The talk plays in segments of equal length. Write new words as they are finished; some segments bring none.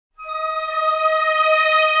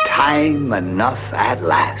time enough at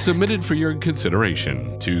last. Submitted for your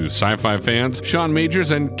consideration to sci-fi fans Sean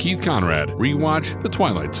Majors and Keith Conrad. Rewatch The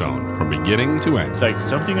Twilight Zone from beginning to end. It's like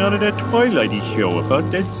something out of that Twilighty show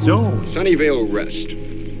about that zone. Sunnyvale Rest,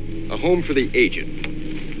 a home for the aged,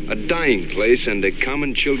 a dying place, and a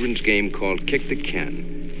common children's game called Kick the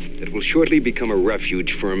Can that will shortly become a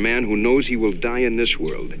refuge for a man who knows he will die in this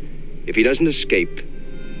world if he doesn't escape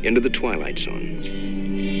into the Twilight Zone.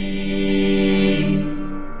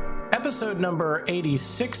 Episode number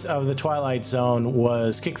 86 of The Twilight Zone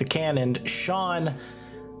was Kick the Can, and Sean,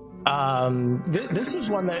 this was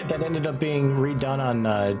one that ended up being redone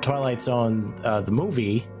on Twilight Zone, the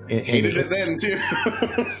movie. Hated it then, too.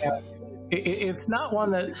 It's not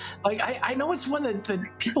one that, like, I know it's one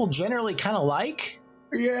that people generally kind of like.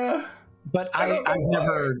 Yeah. But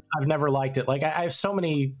I've never liked it. Like, I have so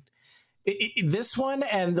many... this one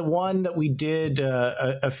and the one that we did,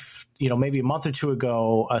 maybe a month or two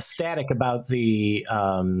ago, Static, about the,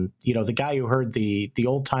 the guy who heard the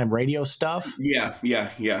old time radio stuff. Yeah.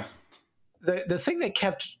 The thing that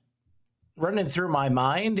kept running through my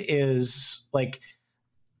mind is like,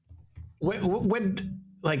 when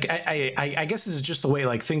I guess this is just the way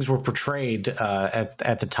like things were portrayed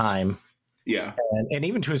at the time. Yeah, and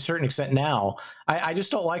even to a certain extent now, I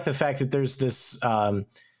just don't like the fact that there's this.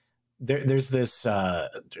 There's this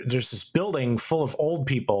building full of old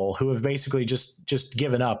people who have basically just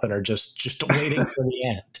given up and are just waiting for the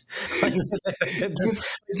end.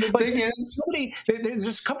 There's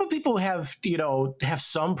just a couple of people who have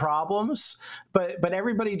some problems, but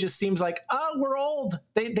everybody just seems like, oh, we're old.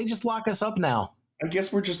 They just lock us up now. I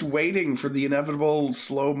guess we're just waiting for the inevitable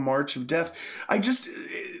slow march of death.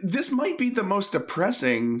 This might be the most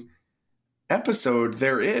depressing episode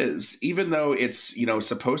there is, even though it's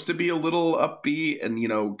supposed to be a little upbeat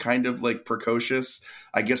and kind of like precocious,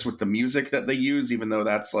 I guess, with the music that they use, even though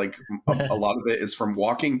that's like a lot of it is from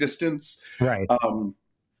walking distance, right?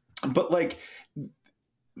 But like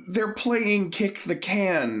they're playing Kick the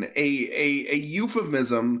Can, a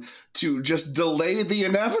euphemism to just delay the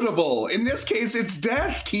inevitable. In this case, it's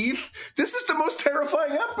death, Keith. This is the most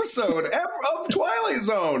terrifying episode ever of Twilight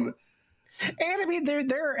Zone. And I mean,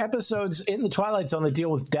 there are episodes in the Twilight Zone that deal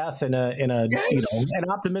with death in a yes. An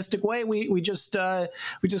optimistic way. We just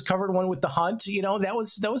covered one with The Hunt. That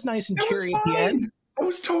was nice and cheery at the end. That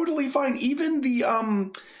was totally fine. Even the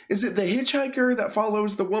is it the hitchhiker that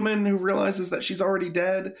follows the woman who realizes that she's already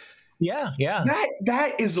dead? Yeah.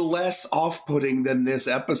 That is less off-putting than this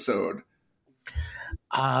episode.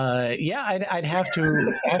 I'd have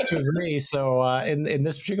to agree. So in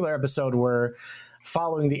this particular episode, we're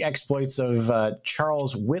following the exploits of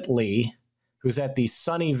Charles Whitley, who's at the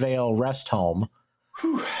Sunnyvale Rest Home,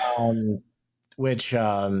 which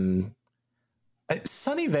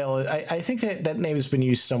Sunnyvale, I think that name has been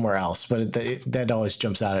used somewhere else, but that always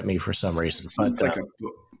jumps out at me for some reason. But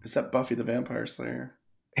is that Buffy the Vampire Slayer?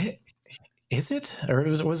 Is it, or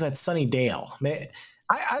was that Sunnydale?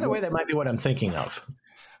 Either way, that might be what I'm thinking of.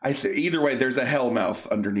 Either way, there's a hellmouth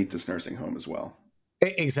underneath this nursing home as well.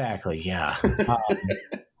 Exactly. Yeah.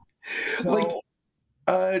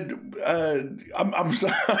 I'm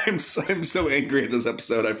so angry at this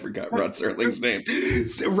episode. I forgot Rod Serling's name.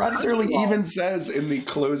 Rod Serling even says in the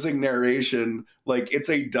closing narration, like, it's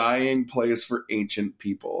a dying place for ancient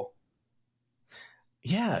people.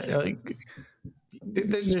 Yeah. Like,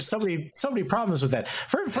 there's so many problems with that.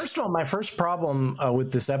 First of all, my first problem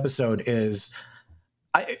with this episode is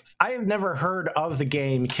I have never heard of the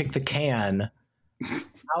game Kick the Can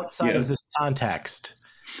outside of this context.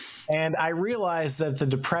 And I realized that the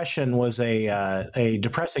Depression was a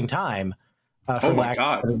depressing time, for lack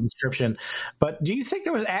of a description. But do you think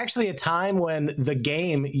there was actually a time when the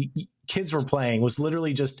game kids were playing was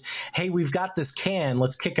literally just, hey, we've got this can,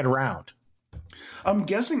 let's kick it around? I'm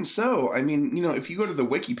guessing so. I mean, if you go to the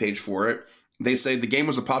wiki page for it, they say the game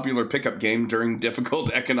was a popular pickup game during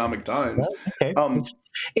difficult economic times. Okay.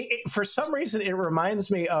 For some reason, it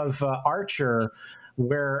reminds me of Archer,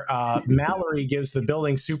 where Mallory gives the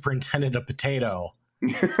building superintendent a potato.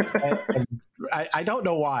 and I don't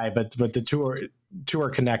know why, but the two are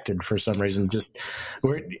connected for some reason. Just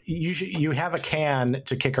you have a can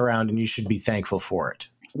to kick around, and you should be thankful for it.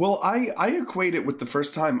 Well, I equate it with the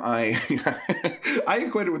first time I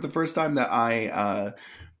equate it with the first time that I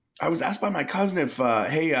was asked by my cousin if,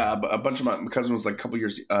 a bunch of my cousin was like a couple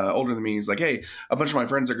years older than me. He's like, hey, a bunch of my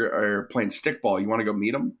friends are playing stickball. You want to go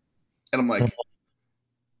meet them? And I'm like,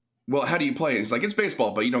 well, how do you play it? He's like, it's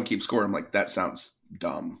baseball, but you don't keep score. I'm like, that sounds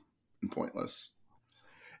dumb and pointless.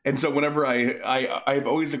 And so whenever I've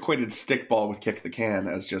always equated stickball with Kick the Can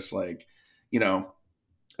as just like,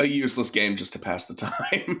 a useless game just to pass the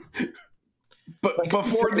time. But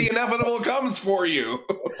before the inevitable comes for you.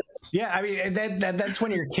 Yeah, I mean that's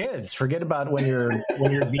when you're kids. Forget about when you're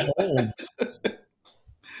the olds.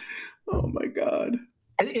 Oh my God!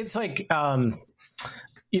 It's like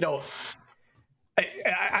you know,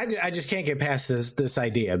 I just can't get past this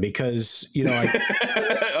idea because like,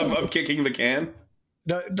 of kicking the can.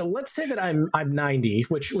 Let's say that I'm 90,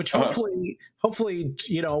 which hopefully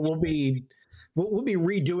we'll be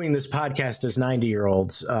redoing this podcast as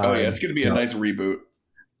 90-years. It's going to be a nice reboot.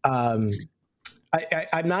 I'm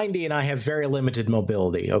 90 and I have very limited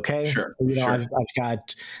mobility. Okay, sure. Sure. I've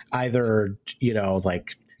got either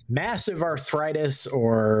like massive arthritis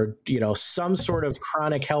or some sort of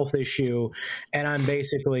chronic health issue, and I'm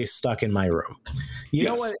basically stuck in my room. You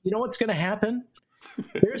know what's going to happen?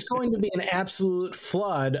 There's going to be an absolute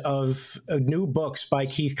flood of new books by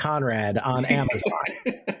Keith Conrad on Amazon.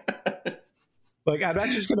 Like, I'm not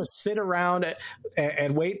just going to sit around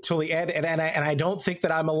and wait till the end. And I don't think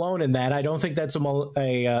that I'm alone in that. I don't think that's a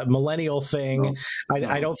millennial thing.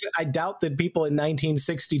 No. I doubt that people in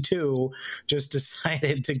 1962 just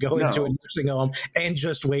decided to go into a nursing home and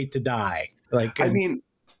just wait to die. Like, I mean,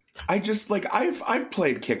 I just like I've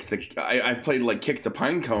played Kick the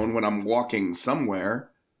Pine Cone when I'm walking somewhere.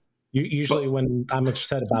 Usually when I'm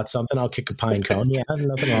upset about something, I'll kick a pine cone. Yeah,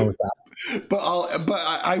 nothing wrong with that. But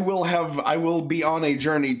I will be on a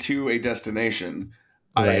journey to a destination.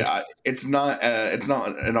 Right. It's not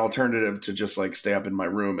an alternative to just like stay up in my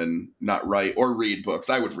room and not write or read books.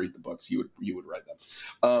 I would read the books. You would write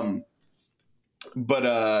them.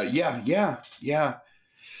 Yeah.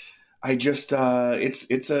 I just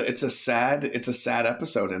it's a sad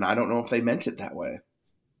episode, and I don't know if they meant it that way.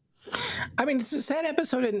 I mean, it's a sad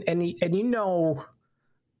episode, and we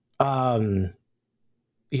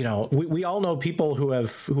all know people who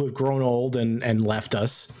have grown old and left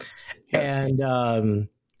us, yes. And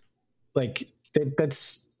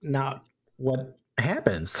that's not what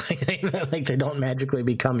happens. Like they don't magically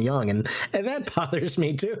become young, and that bothers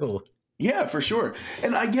me too. Yeah, for sure.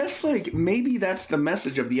 And I guess like maybe that's the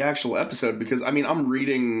message of the actual episode, because I mean I'm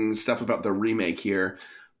reading stuff about the remake here.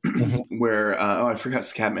 Where I forgot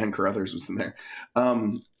Scatman Carruthers was in there.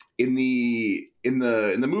 In the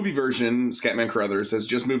movie version, Scatman Carruthers has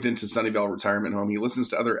just moved into Sunnyvale retirement home. He listens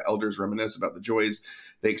to other elders reminisce about the joys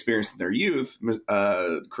they experienced in their youth.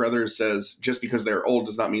 Carruthers says just because they're old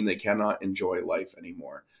does not mean they cannot enjoy life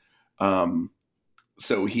anymore.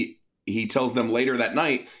 So he tells them later that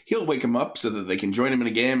night he'll wake them up so that they can join him in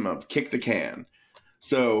a game of Kick the Can.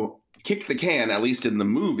 So Kick the Can, at least in the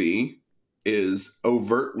movie, is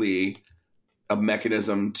overtly a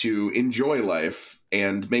mechanism to enjoy life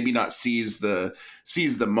and maybe not seize the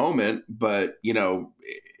moment, but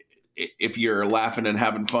if you're laughing and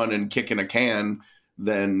having fun and kicking a can,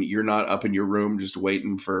 then you're not up in your room just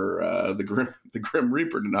waiting for the Grim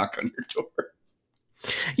Reaper to knock on your door.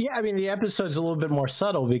 Yeah, I mean the episode's a little bit more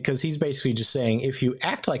subtle because he's basically just saying if you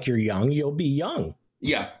act like you're young, you'll be young.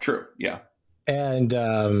 Yeah, true. Yeah, and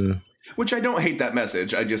which I don't hate that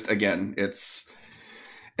message. I just, again,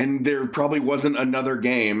 and there probably wasn't another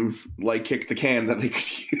game like Kick the Can that they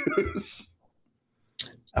could use.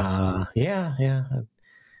 Yeah.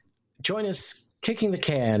 Join us kicking the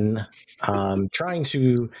can, trying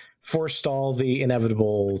to forestall the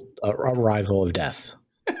inevitable arrival of death.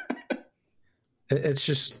 It's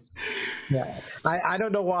just, yeah. I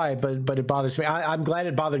don't know why, but it bothers me. I'm glad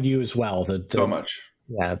it bothered you as well. So much.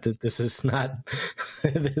 Yeah, this is not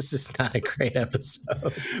a great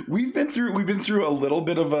episode. We've been through a little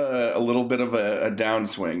bit of a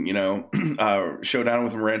downswing, Showdown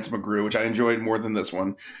with Ransom McGrew, which I enjoyed more than this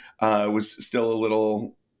one. Was still a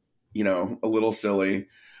little silly.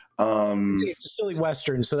 It's a silly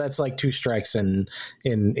Western, so that's like two strikes in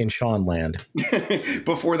Sean land.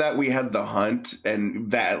 Before that, we had The Hunt,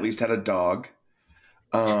 and that at least had a dog.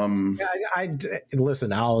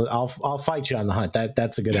 Listen. I'll fight you on The Hunt.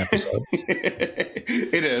 That's a good episode.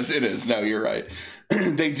 It is. No, you're right.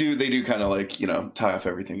 They do kind of like tie off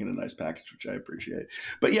everything in a nice package, which I appreciate.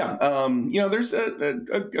 But yeah, there's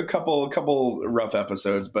a couple rough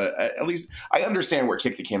episodes, but at least I understand where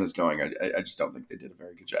Kick the Can is going. I just don't think they did a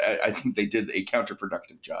very good job. I think they did a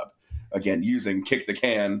counterproductive job, again, using Kick the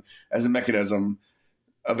Can as a mechanism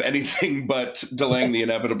of anything but delaying the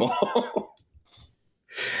inevitable.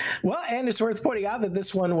 Well, and it's worth pointing out that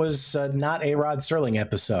this one was not a Rod Serling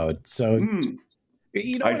episode. So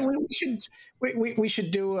You know, we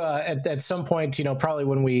should do at some point. You know, probably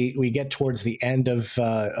when we get towards the end of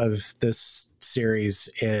this series,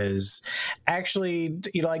 is actually,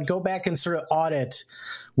 you know, like go back and sort of audit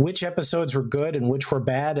which episodes were good and which were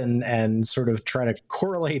bad, and sort of try to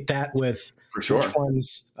correlate that with which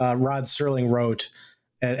ones Rod Serling wrote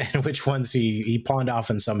and which ones he pawned off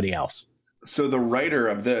on somebody else. So the writer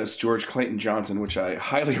of this, George Clayton Johnson, which I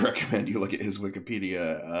highly recommend you look at his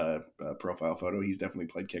Wikipedia profile photo. He's definitely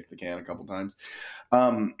played Kick the Can a couple times.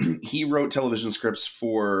 He wrote television scripts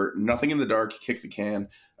for Nothing in the Dark, Kick the Can,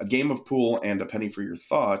 A Game of Pool, and A Penny for Your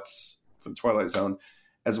Thoughts for the Twilight Zone,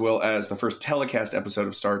 as well as the first telecast episode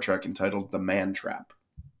of Star Trek entitled The Man Trap.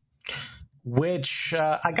 Which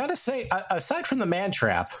I got to say, aside from The Man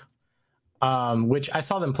Trap, which I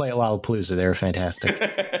saw them play at Lollapalooza, they were fantastic.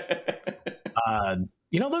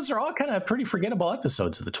 You know, those are all kind of pretty forgettable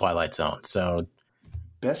episodes of The Twilight Zone. So,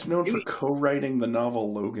 best known for co-writing the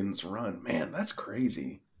novel Logan's Run. Man, that's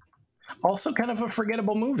crazy. Also kind of a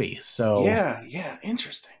forgettable movie. So yeah,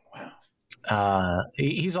 interesting. Wow.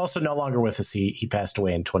 He's also no longer with us. He passed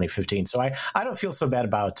away in 2015. So I don't feel so bad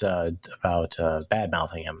about bad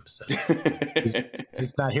mouthing him. So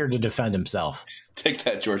he's not here to defend himself. Take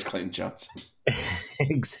that, George Clayton Johnson.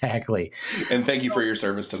 Exactly. And thank you for your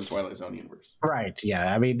service to the Twilight Zone universe. Right.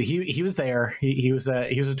 Yeah. I mean, he was there. He was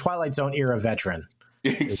a Twilight Zone era veteran.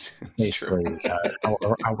 Basically, how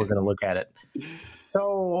we're going to look at it.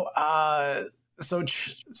 So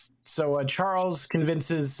Charles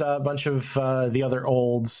convinces a bunch of the other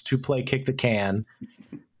olds to play Kick the Can,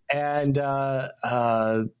 and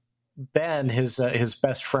Ben, his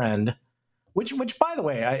best friend, which by the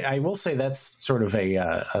way, I will say that's sort of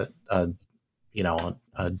a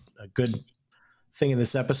good thing in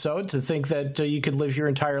this episode, to think that you could live your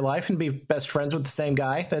entire life and be best friends with the same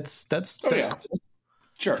guy. That's cool.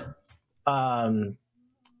 Sure.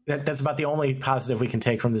 That's about the only positive we can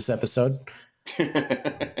take from this episode.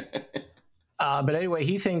 But anyway,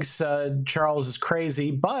 he thinks Charles is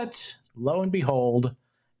crazy, but lo and behold,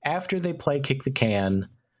 after they play Kick the Can,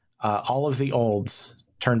 all of the olds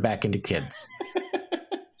turn back into kids.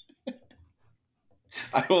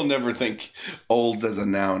 I will never think olds as a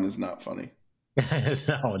noun is not funny.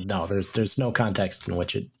 No, there's no context in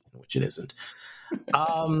which it isn't.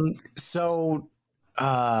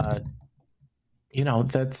 You know,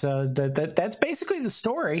 that's basically the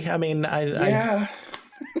story. I mean,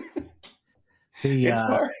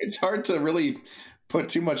 it's hard to really put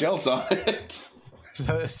too much else on it.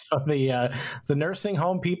 So the nursing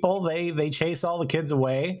home people, they chase all the kids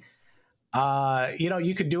away. You know,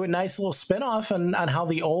 you could do a nice little spinoff on how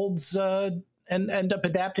the olds end up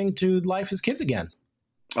adapting to life as kids again.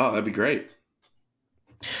 Oh, that'd be great.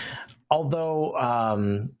 Although,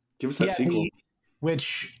 give us that sequel.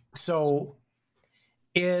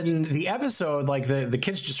 In the episode, like the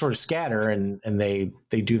kids just sort of scatter and they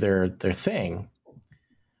do their thing.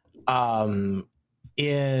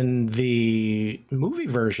 In the movie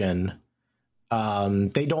version,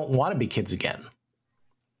 they don't want to be kids again.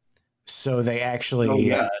 So they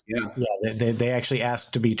actually, they actually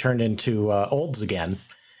ask to be turned into olds again,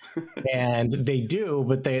 and they do.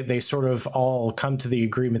 But they sort of all come to the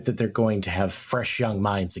agreement that they're going to have fresh young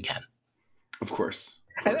minds again. Of course.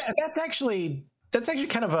 And that's actually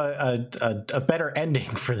kind of a better ending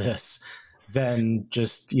for this than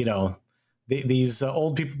just, you know, these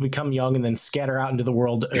old people become young and then scatter out into the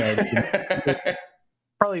world,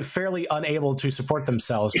 probably fairly unable to support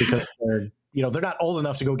themselves because they're not old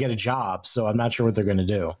enough to go get a job. So I'm not sure what they're going to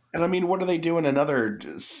do. And I mean, what do they do in another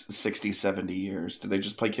 60, 70 years? Do they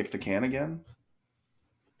just play Kick the Can again?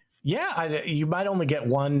 Yeah, you might only get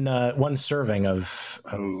one serving of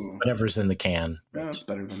whatever's in the can. Yeah, it's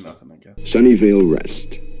better than nothing, I guess. Sunnyvale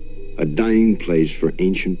Rest, a dying place for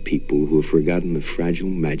ancient people who have forgotten the fragile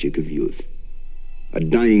magic of youth. A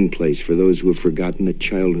dying place for those who have forgotten that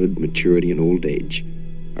childhood, maturity, and old age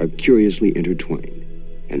are curiously intertwined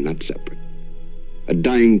and not separate. A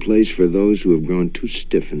dying place for those who have grown too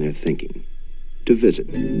stiff in their thinking to visit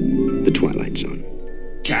the Twilight Zone.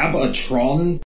 Gabatron?